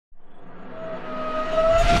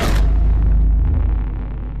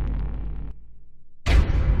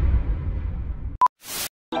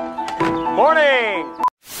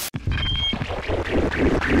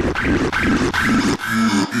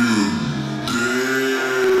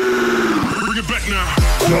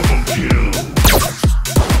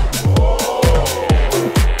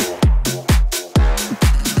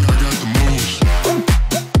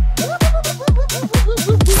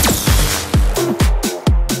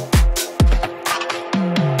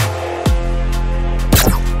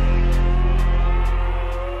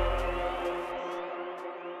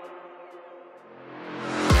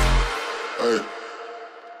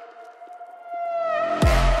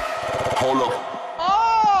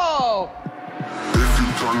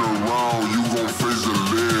turn around, you gon' face the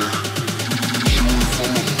lead. Shooting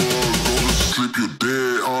from above, go to sleep, you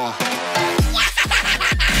dead,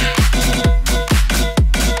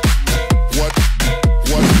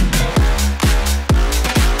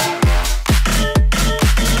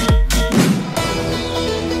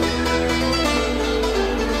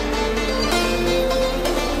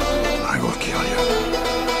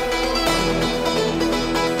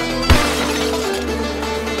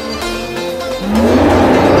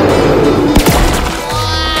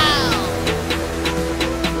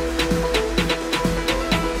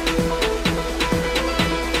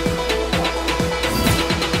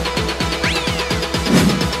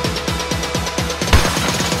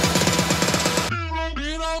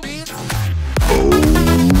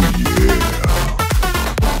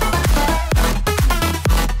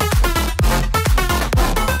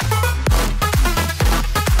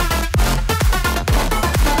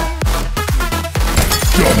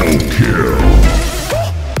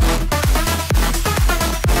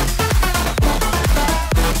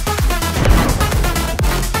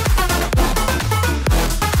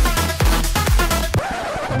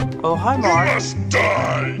 Oh, hi, Mark. You must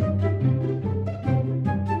die!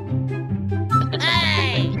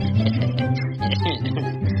 Hey!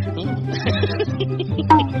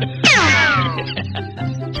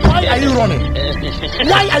 Why are you running?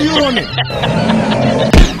 Why are you running?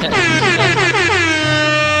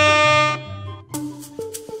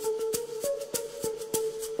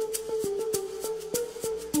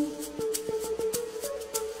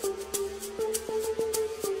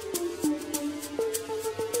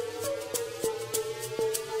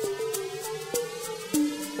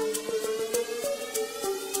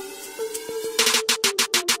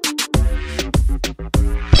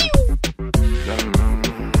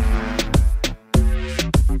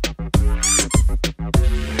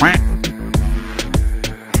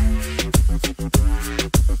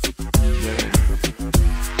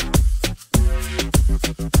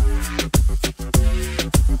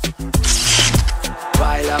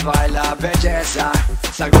 Baila belleza,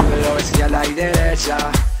 sacúdelo izquierda y derecha.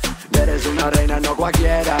 Eres una reina, no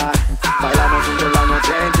cualquiera. Bailamos juntos la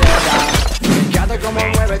noche entera. Me encanta cómo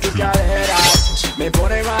mueve tus caderas. Me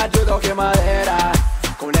pone más duro que madera.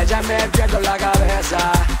 Con ella me pierdo la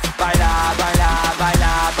cabeza. Baila, baila,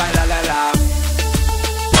 baila, baila, la, la.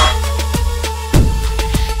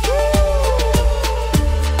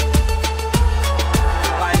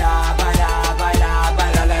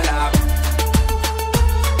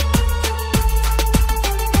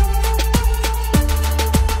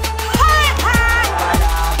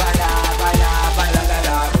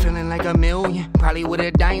 Probably with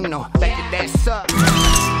a dime, no. Back to that suck.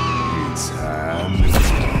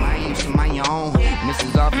 I used to mind your own.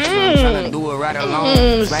 Mrs. Officer, I'm tryna do it right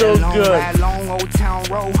along. So good. Ride long, old town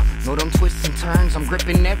road. Know them twists and turns. I'm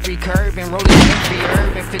gripping every curve and rolling every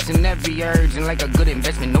herb and fixing every urge. And like a good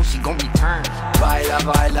investment, know she gon' return. Baila,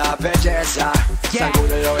 baila, belleza.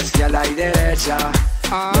 Sacúdelo izquierda y derecha.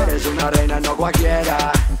 Eres una reina, no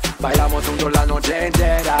cualquiera. Bailamos juntos la noche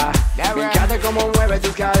entera. Me encanta cómo mueve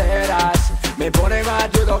tus caderas. Me pone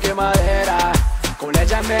más duro que madera. Con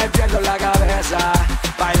ella me pierdo la cabeza.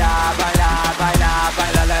 Baila, baila, baila,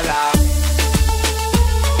 baila, la, la.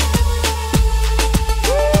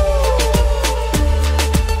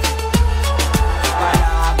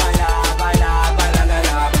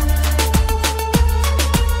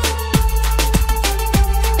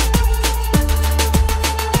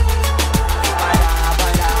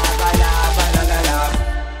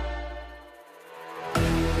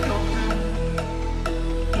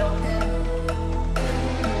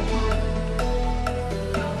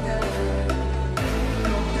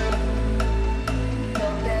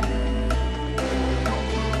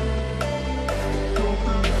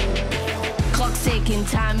 Ticking,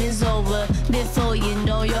 time is over. Before you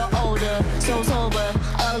know you're older. So sober,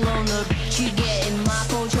 alone the bitch you get in my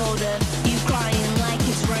cold shoulder. You crying like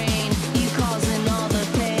it's rain. You causing all the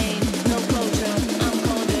pain. No closure, I'm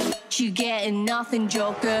colder. You getting nothing,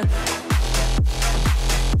 Joker.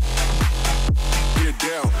 Get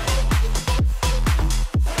down.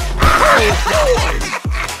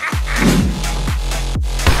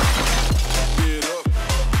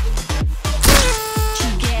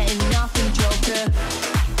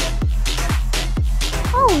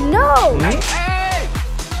 No! Hey!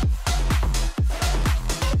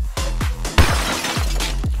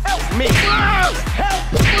 Help me! Help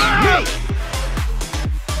me!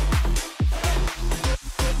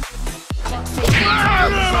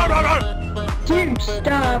 Dude,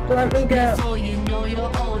 stop, let me go.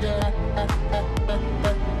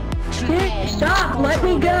 Dude, stop, let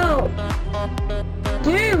me go.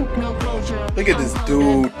 dude. No closure. Look at this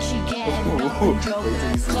dude. She getting nothing,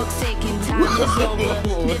 joker. Clock's ticking, time is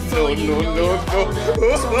over. Before you know you're older.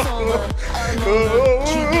 So sober, alone.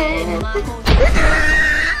 She getting my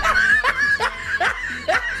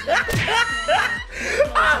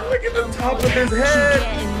Look at the top of his head.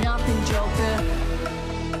 getting nothing, joker.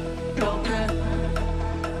 Joker.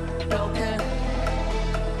 Joker.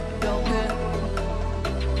 Joker.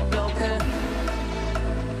 Joker.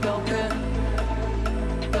 Joker.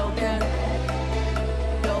 Joker.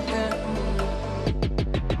 Joker.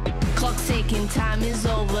 Clock's ticking, time is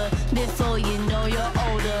over. Before you know you're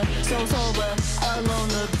older. So sober, alone.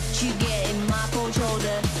 You getting my cold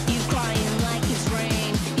shoulder. You crying like it's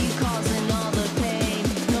rain. You causing all the pain.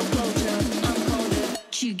 No closure, I'm colder.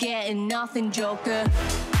 You getting nothing, joker.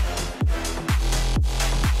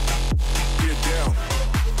 Get down.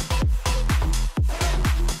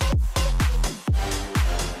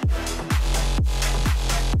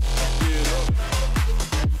 Get up.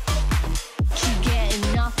 You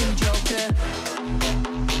getting nothing, joker.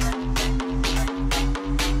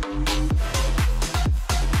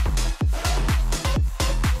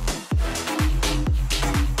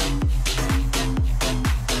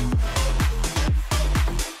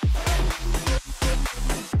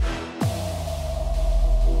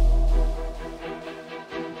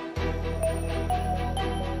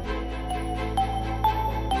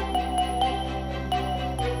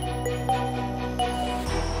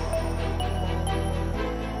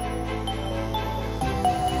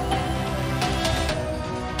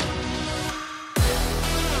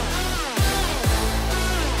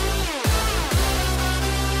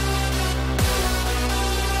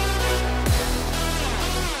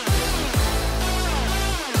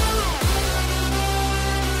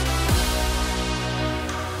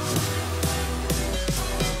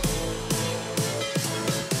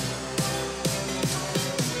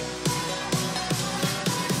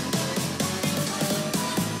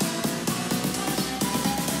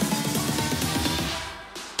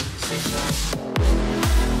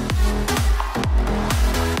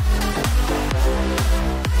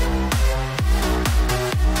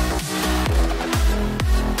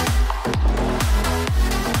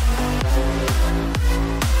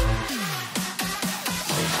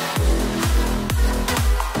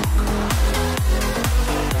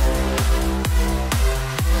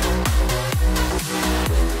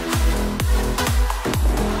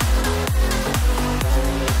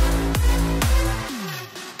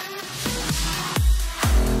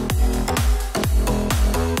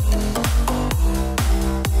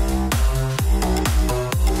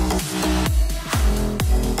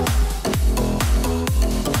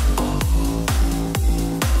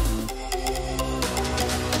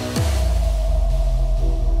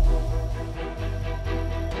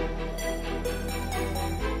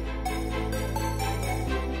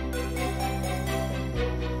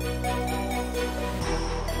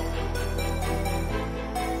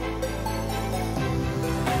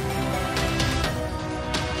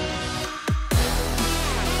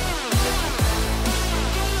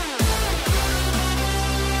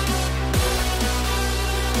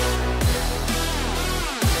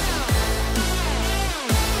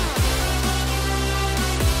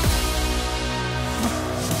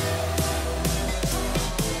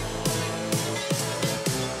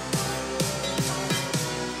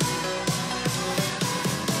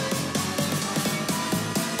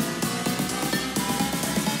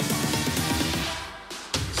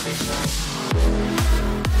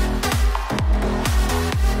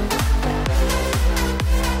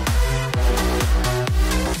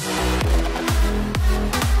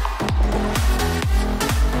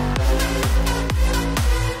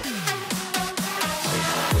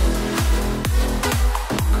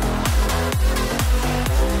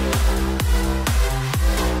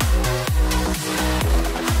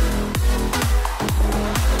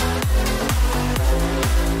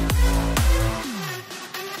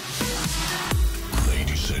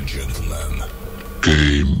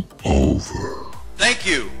 Game over. Thank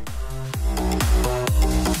you.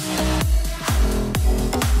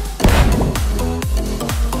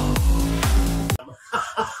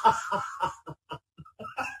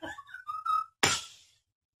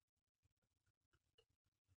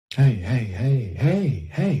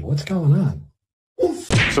 Hey, what's going on?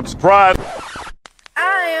 Subscribe.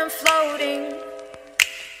 I am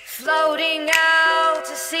floating out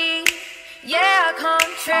to sea. Yeah,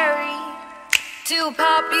 contrary to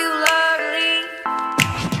popularly,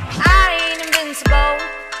 I ain't invincible,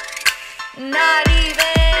 not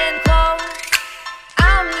even close.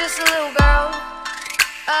 I'm just a little girl,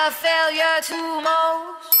 a failure to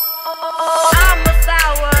most. I'm a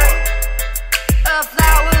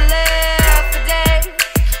flower